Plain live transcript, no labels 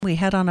We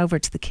head on over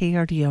to the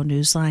KRDO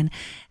Newsline,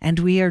 and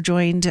we are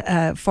joined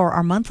for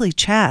our monthly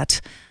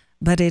chat.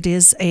 But it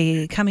is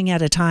coming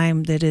at a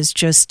time that is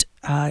just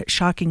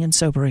shocking and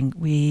sobering.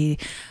 We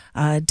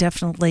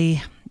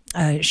definitely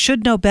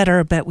should know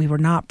better, but we were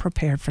not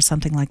prepared for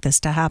something like this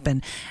to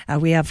happen.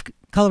 We have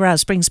Colorado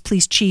Springs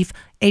Police Chief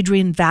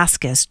Adrian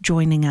Vasquez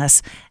joining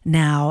us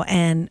now.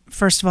 And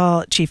first of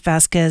all, Chief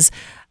Vasquez,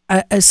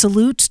 a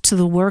salute to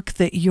the work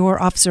that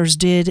your officers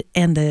did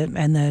and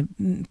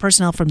the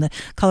personnel from the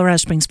Colorado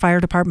Springs Fire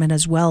Department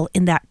as well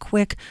in that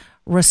quick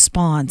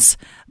response.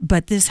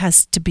 But this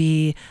has to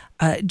be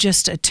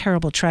just a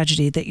terrible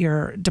tragedy that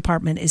your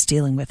department is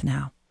dealing with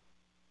now.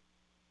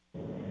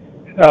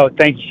 Oh,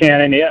 thank you,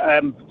 Shannon. Yeah,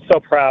 I'm so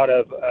proud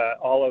of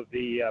all of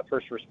the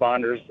first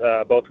responders,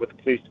 both with the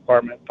police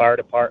department, fire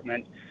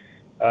department,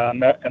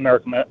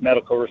 American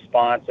Medical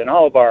Response, and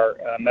all of our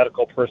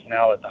medical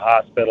personnel at the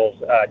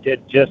hospitals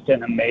did just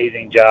an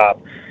amazing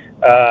job.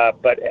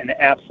 But an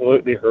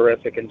absolutely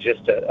horrific and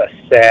just a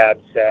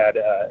sad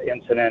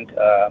incident.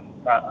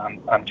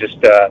 I'm just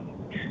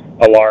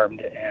alarmed,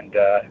 and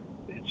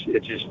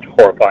it's just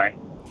horrifying.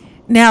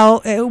 Now,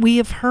 we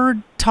have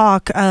heard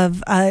talk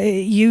of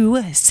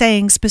you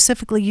saying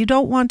specifically you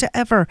don't want to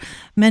ever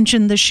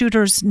mention the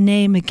shooter's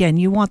name again.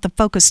 You want the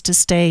focus to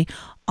stay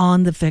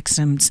on the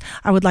victims.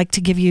 I would like to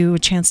give you a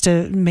chance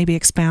to maybe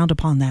expound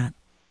upon that.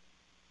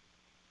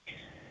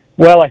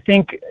 Well, I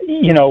think,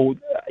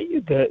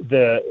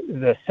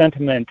 the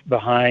sentiment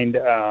behind,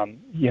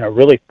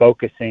 really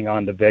focusing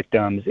on the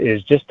victims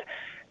is just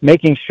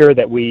making sure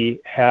that we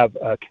have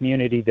a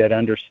community that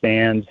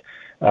understands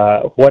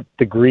what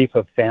the grief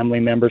of family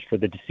members for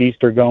the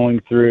deceased are going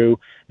through.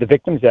 The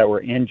victims that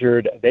were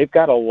injured, they've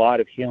got a lot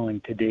of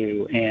healing to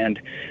do. And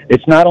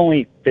it's not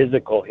only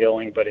physical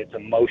healing, but it's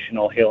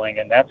emotional healing.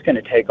 And that's going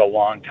to take a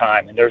long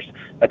time. And there's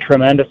a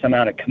tremendous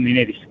amount of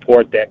community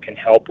support that can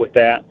help with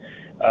that.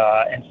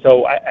 And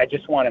so I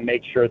just want to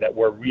make sure that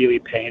we're really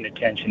paying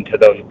attention to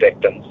those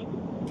victims.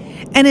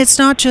 And it's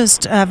not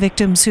just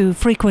victims who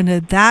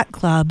frequented that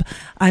club.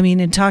 I mean,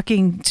 in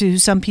talking to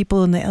some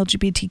people in the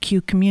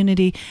LGBTQ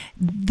community,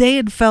 they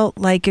had felt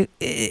like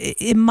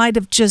it might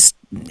have just,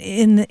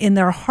 in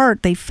their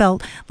heart, they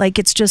felt like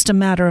it's just a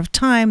matter of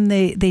time.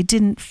 They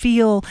didn't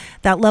feel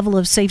that level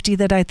of safety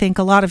that I think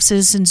a lot of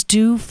citizens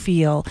do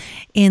feel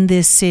in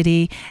this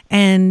city.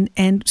 And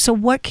so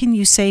what can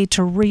you say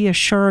to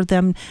reassure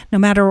them no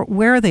matter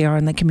where they are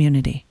in the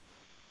community?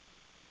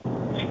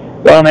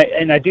 Well,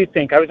 and I do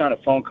think I was on a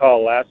phone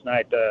call last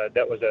night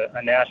that was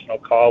a national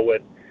call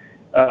with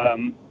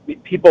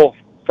people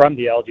from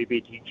the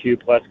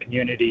LGBTQ plus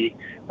community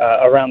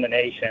around the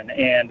nation.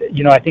 And,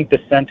 I think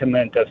the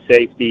sentiment of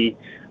safety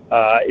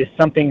is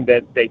something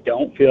that they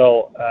don't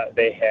feel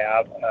they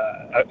have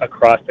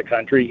across the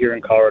country here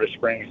in Colorado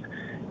Springs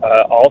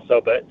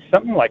also. But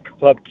something like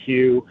Club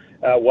Q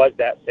was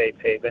that safe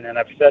haven, and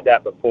I've said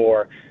that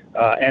before.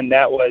 And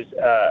that was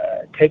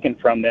taken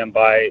from them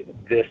by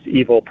this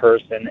evil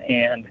person.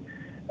 And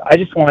I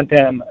just want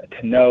them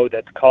to know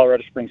that the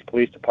Colorado Springs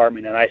Police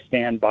Department, and I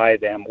stand by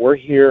them, we're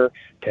here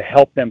to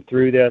help them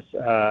through this,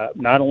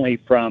 not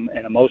only from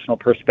an emotional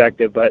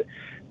perspective, but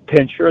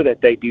to ensure that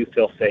they do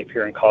feel safe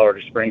here in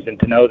Colorado Springs, and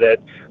to know that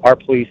our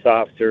police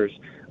officers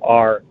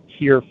are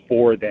here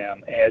for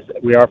them, as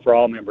we are for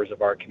all members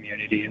of our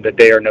community, and that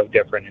they are no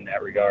different in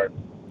that regard.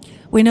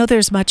 We know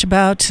there's much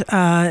about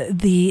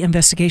the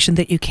investigation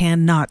that you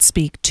cannot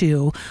speak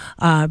to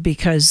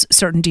because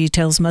certain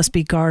details must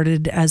be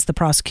guarded as the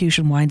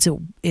prosecution winds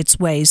its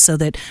way so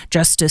that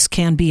justice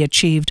can be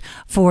achieved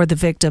for the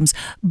victims.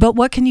 But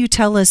what can you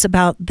tell us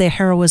about the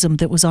heroism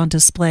that was on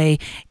display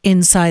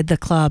inside the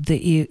club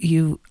that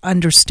you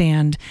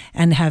understand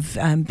and have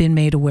been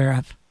made aware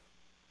of?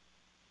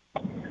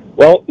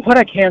 Well, what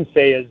I can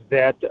say is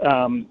that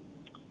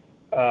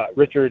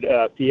Richard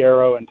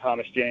Fierro and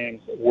Thomas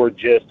James were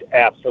just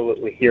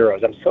absolutely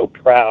heroes. I'm so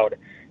proud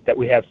that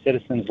we have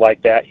citizens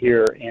like that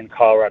here in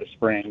Colorado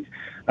Springs.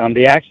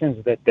 The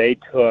actions that they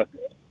took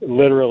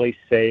literally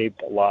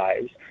saved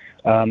lives.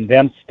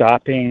 Them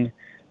stopping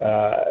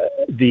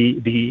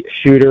the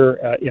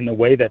shooter in the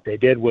way that they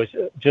did was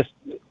just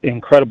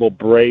incredible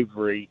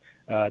bravery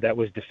that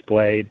was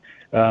displayed.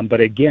 But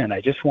again,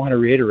 I just want to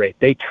reiterate,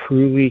 they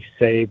truly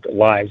saved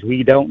lives.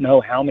 We don't know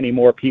how many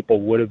more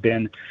people would have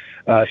been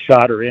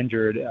shot or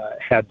injured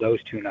had those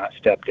two not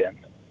stepped in.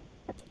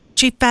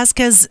 Chief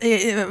Vasquez,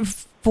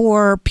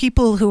 for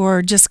people who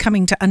are just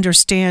coming to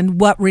understand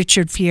what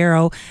Richard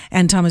Fierro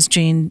and Thomas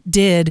James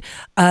did,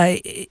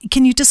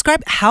 can you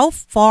describe how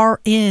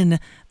far in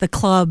the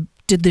club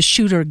did the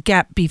shooter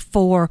get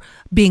before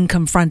being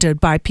confronted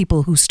by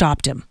people who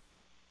stopped him?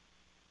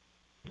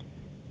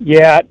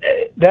 Yeah,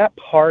 that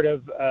part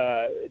of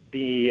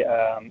the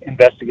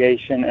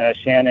investigation,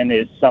 Shannon,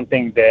 is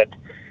something that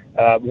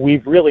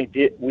we've really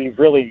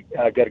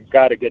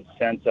got a good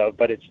sense of,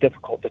 but it's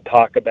difficult to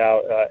talk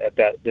about at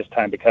this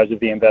time because of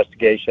the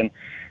investigation.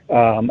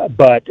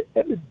 But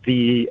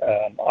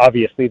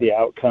obviously the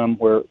outcome,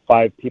 where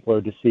 5 people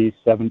are deceased,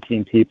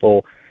 17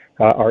 people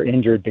are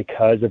injured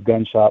because of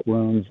gunshot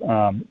wounds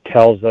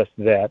tells us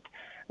that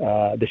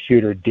the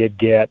shooter did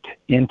get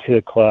into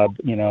the club,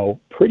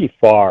 pretty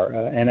far.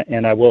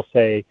 And I will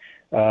say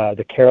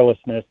the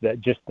carelessness,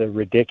 that just the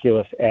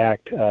ridiculous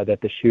act that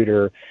the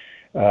shooter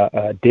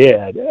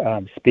did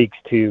speaks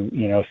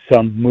to,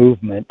 some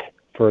movement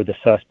for the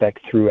suspect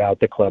throughout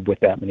the club with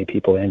that many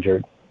people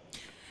injured.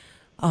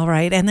 All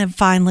right. And then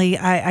finally,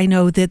 I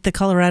know that the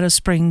Colorado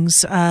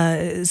Springs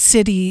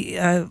city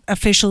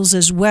officials,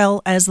 as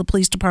well as the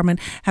police department,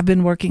 have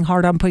been working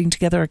hard on putting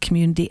together a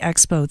community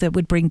expo that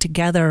would bring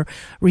together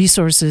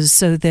resources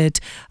so that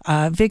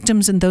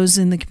victims and those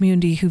in the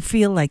community who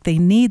feel like they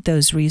need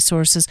those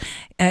resources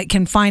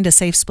can find a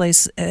safe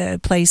place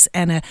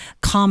and a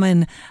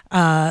common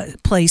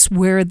place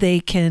where they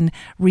can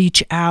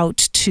reach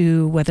out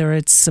to, whether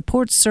it's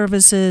support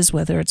services,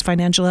 whether it's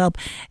financial help.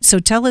 So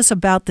tell us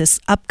about this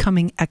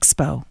upcoming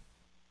expo.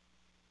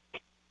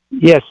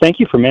 Yes, thank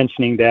you for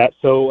mentioning that.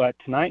 So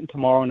tonight and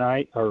tomorrow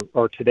night,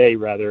 or today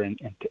rather, and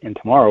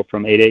tomorrow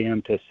from 8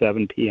 a.m. to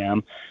 7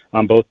 p.m.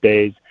 on both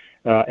days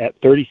at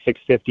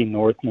 3650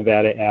 North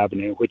Nevada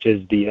Avenue, which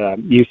is the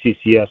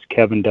UCCS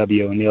Kevin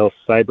W. O'Neill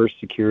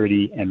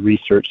Cybersecurity and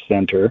Research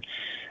Center,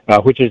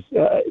 which is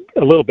a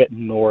little bit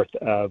north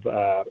of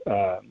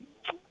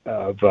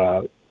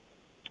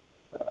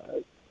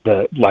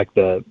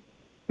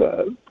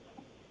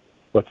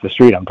what's the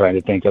street I'm trying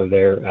to think of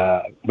there?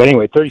 But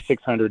anyway,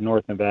 3600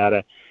 North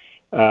Nevada.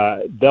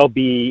 They'll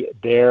be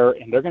there,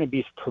 and they're going to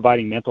be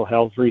providing mental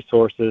health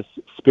resources,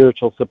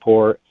 spiritual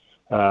support,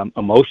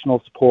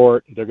 emotional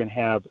support. They're going to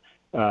have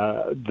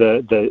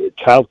the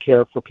child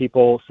care for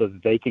people so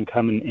that they can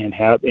come and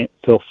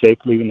feel safe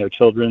leaving their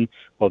children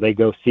while they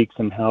go seek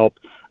some help.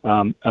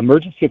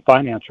 Emergency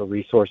financial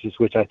resources,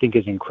 which I think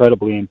is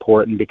incredibly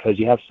important because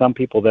you have some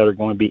people that are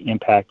going to be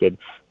impacted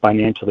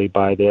financially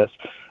by this.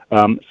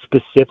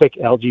 Specific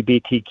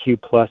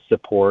LGBTQ plus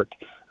support.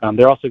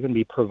 They're also going to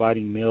be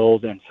providing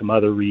meals and some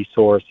other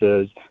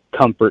resources,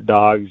 comfort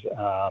dogs,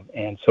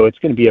 and so it's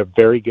going to be a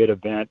very good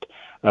event.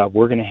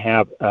 We're going to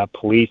have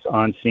police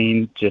on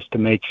scene just to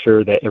make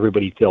sure that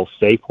everybody feels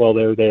safe while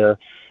they're there.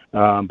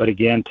 But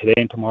again, today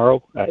and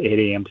tomorrow, 8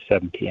 a.m. to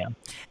 7 p.m.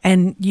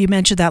 And you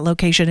mentioned that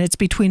location. It's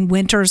between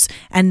Winters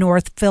and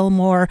North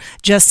Fillmore,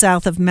 just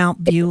south of Mount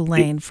View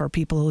Lane, for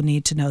people who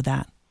need to know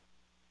that.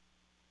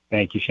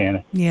 Thank you,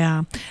 Shannon.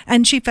 Yeah.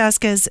 And Chief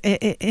Vasquez,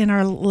 in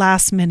our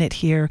last minute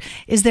here,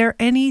 is there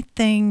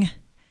anything...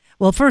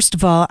 Well, first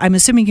of all, I'm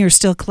assuming you're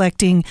still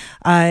collecting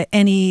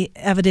any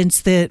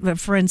evidence that,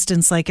 for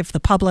instance, like if the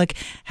public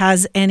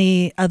has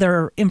any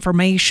other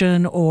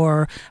information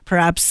or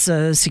perhaps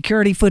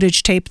security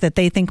footage tape that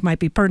they think might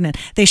be pertinent,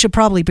 they should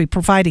probably be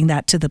providing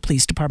that to the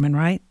police department,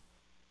 right?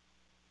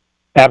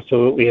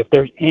 Absolutely. If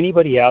there's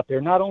anybody out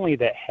there, not only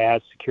that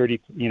has security,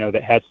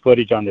 that has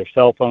footage on their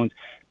cell phones,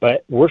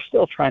 but we're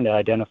still trying to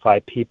identify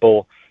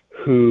people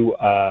who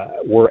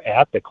were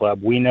at the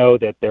club. We know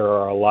that there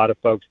are a lot of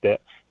folks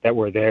that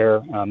were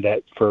there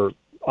that for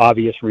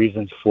obvious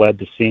reasons fled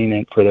the scene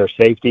and for their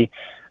safety.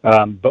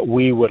 But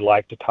we would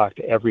like to talk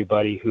to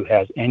everybody who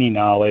has any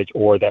knowledge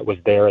or that was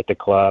there at the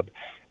club.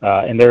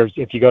 And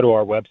if you go to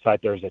our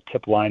website, there's a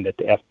tip line that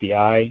the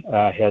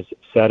FBI has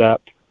set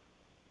up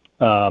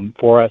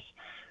for us.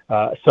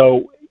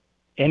 So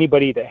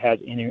anybody that has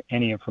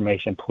any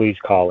information, please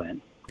call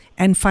in.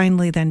 And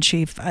finally then,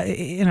 Chief,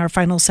 in our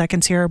final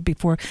seconds here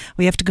before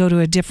we have to go to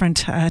a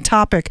different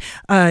topic,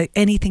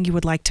 anything you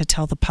would like to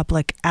tell the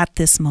public at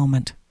this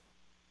moment?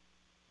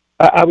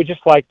 I would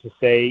just like to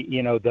say,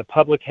 the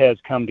public has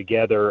come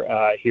together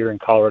here in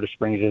Colorado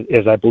Springs,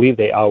 as I believe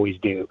they always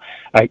do.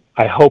 I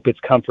hope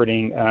it's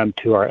comforting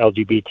to our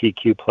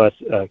LGBTQ plus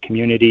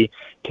community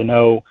to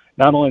know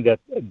not only that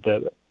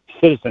the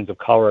citizens of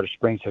Colorado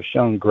Springs have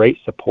shown great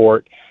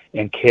support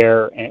and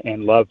care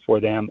and love for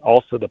them.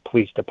 Also, the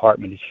police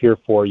department is here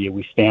for you.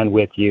 We stand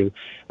with you,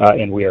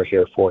 and we are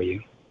here for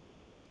you.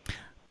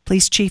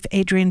 Police Chief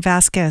Adrian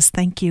Vasquez,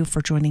 thank you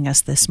for joining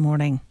us this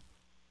morning.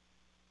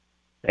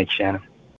 Thanks, Shannon.